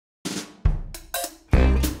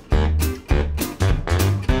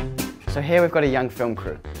So here we've got a young film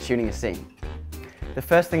crew shooting a scene. The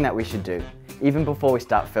first thing that we should do, even before we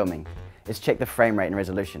start filming, is check the frame rate and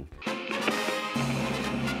resolution.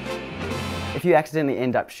 If you accidentally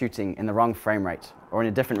end up shooting in the wrong frame rate or in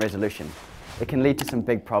a different resolution, it can lead to some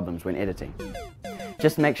big problems when editing.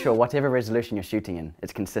 Just make sure whatever resolution you're shooting in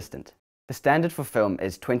is consistent. The standard for film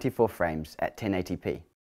is 24 frames at 1080p.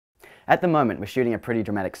 At the moment, we're shooting a pretty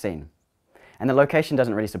dramatic scene, and the location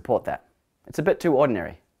doesn't really support that. It's a bit too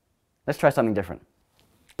ordinary. Let's try something different.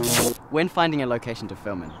 When finding a location to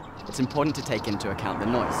film in, it's important to take into account the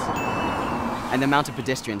noise and the amount of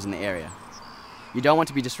pedestrians in the area. You don't want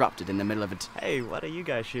to be disrupted in the middle of a Hey, what are you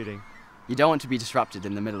guys shooting? You don't want to be disrupted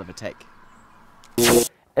in the middle of a take.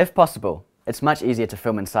 If possible, it's much easier to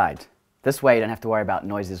film inside. This way you don't have to worry about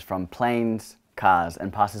noises from planes, cars,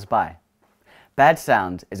 and passers-by. Bad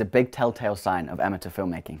sound is a big telltale sign of amateur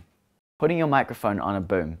filmmaking. Putting your microphone on a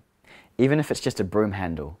boom, even if it's just a broom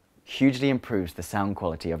handle, hugely improves the sound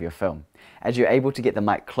quality of your film, as you're able to get the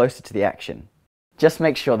mic closer to the action. Just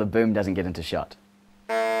make sure the boom doesn't get into shot.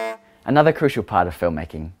 Another crucial part of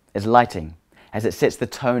filmmaking is lighting, as it sets the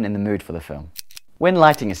tone and the mood for the film. When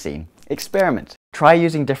lighting a scene, experiment. Try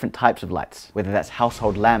using different types of lights, whether that's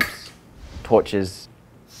household lamps, torches,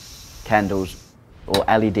 candles, or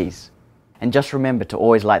LEDs. And just remember to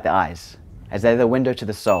always light the eyes, as they're the window to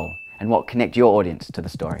the soul and what connect your audience to the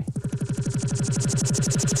story.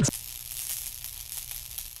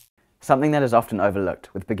 Something that is often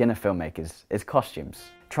overlooked with beginner filmmakers is costumes.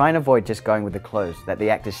 Try and avoid just going with the clothes that the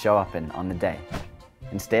actors show up in on the day.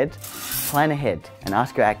 Instead, plan ahead and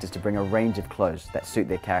ask your actors to bring a range of clothes that suit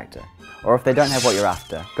their character. Or if they don't have what you're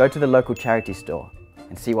after, go to the local charity store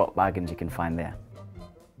and see what bargains you can find there.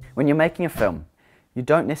 When you're making a film, you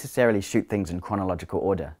don't necessarily shoot things in chronological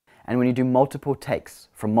order. And when you do multiple takes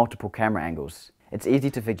from multiple camera angles, it's easy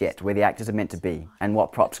to forget where the actors are meant to be and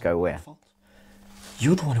what props go where.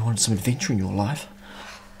 You're the one who wanted some adventure in your life.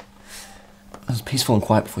 It was peaceful and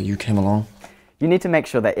quiet before you came along. You need to make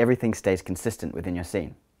sure that everything stays consistent within your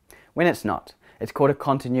scene. When it's not, it's called a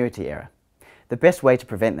continuity error. The best way to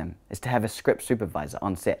prevent them is to have a script supervisor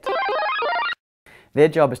on set. Their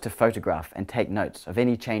job is to photograph and take notes of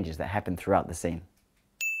any changes that happen throughout the scene.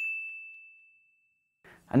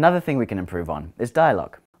 Another thing we can improve on is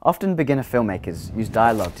dialogue. Often beginner filmmakers use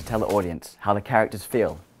dialogue to tell the audience how the characters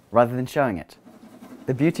feel, rather than showing it.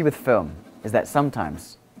 The beauty with film is that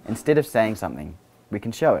sometimes, instead of saying something, we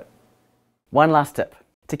can show it. One last tip.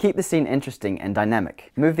 To keep the scene interesting and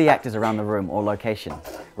dynamic, move the actors around the room or location,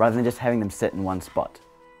 rather than just having them sit in one spot.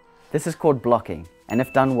 This is called blocking, and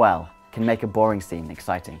if done well, can make a boring scene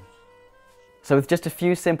exciting. So with just a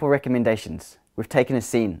few simple recommendations, we've taken a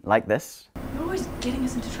scene like this. You're always getting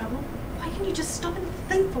us into trouble. Why can't you just stop and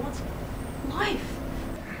think for once? Life.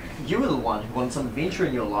 You were the one who wanted some adventure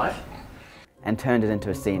in your life. And turned it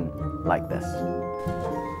into a scene like this.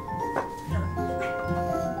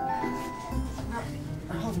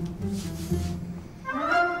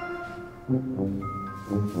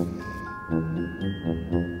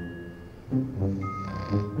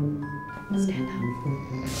 Stand up.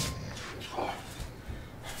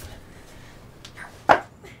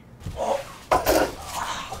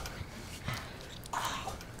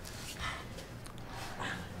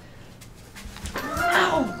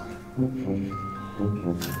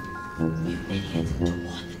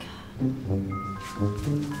 You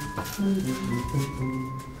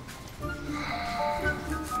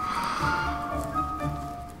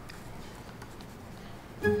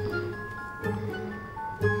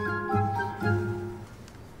idiot.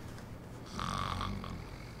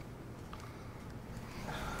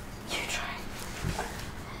 You try.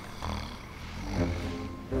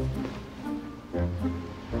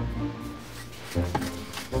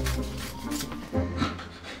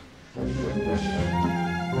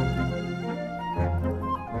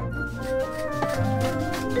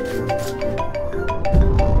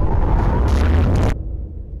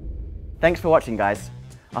 Thanks for watching, guys.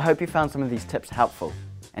 I hope you found some of these tips helpful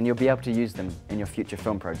and you'll be able to use them in your future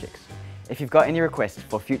film projects. If you've got any requests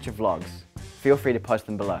for future vlogs, feel free to post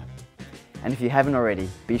them below. And if you haven't already,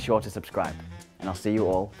 be sure to subscribe, and I'll see you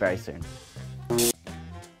all very soon.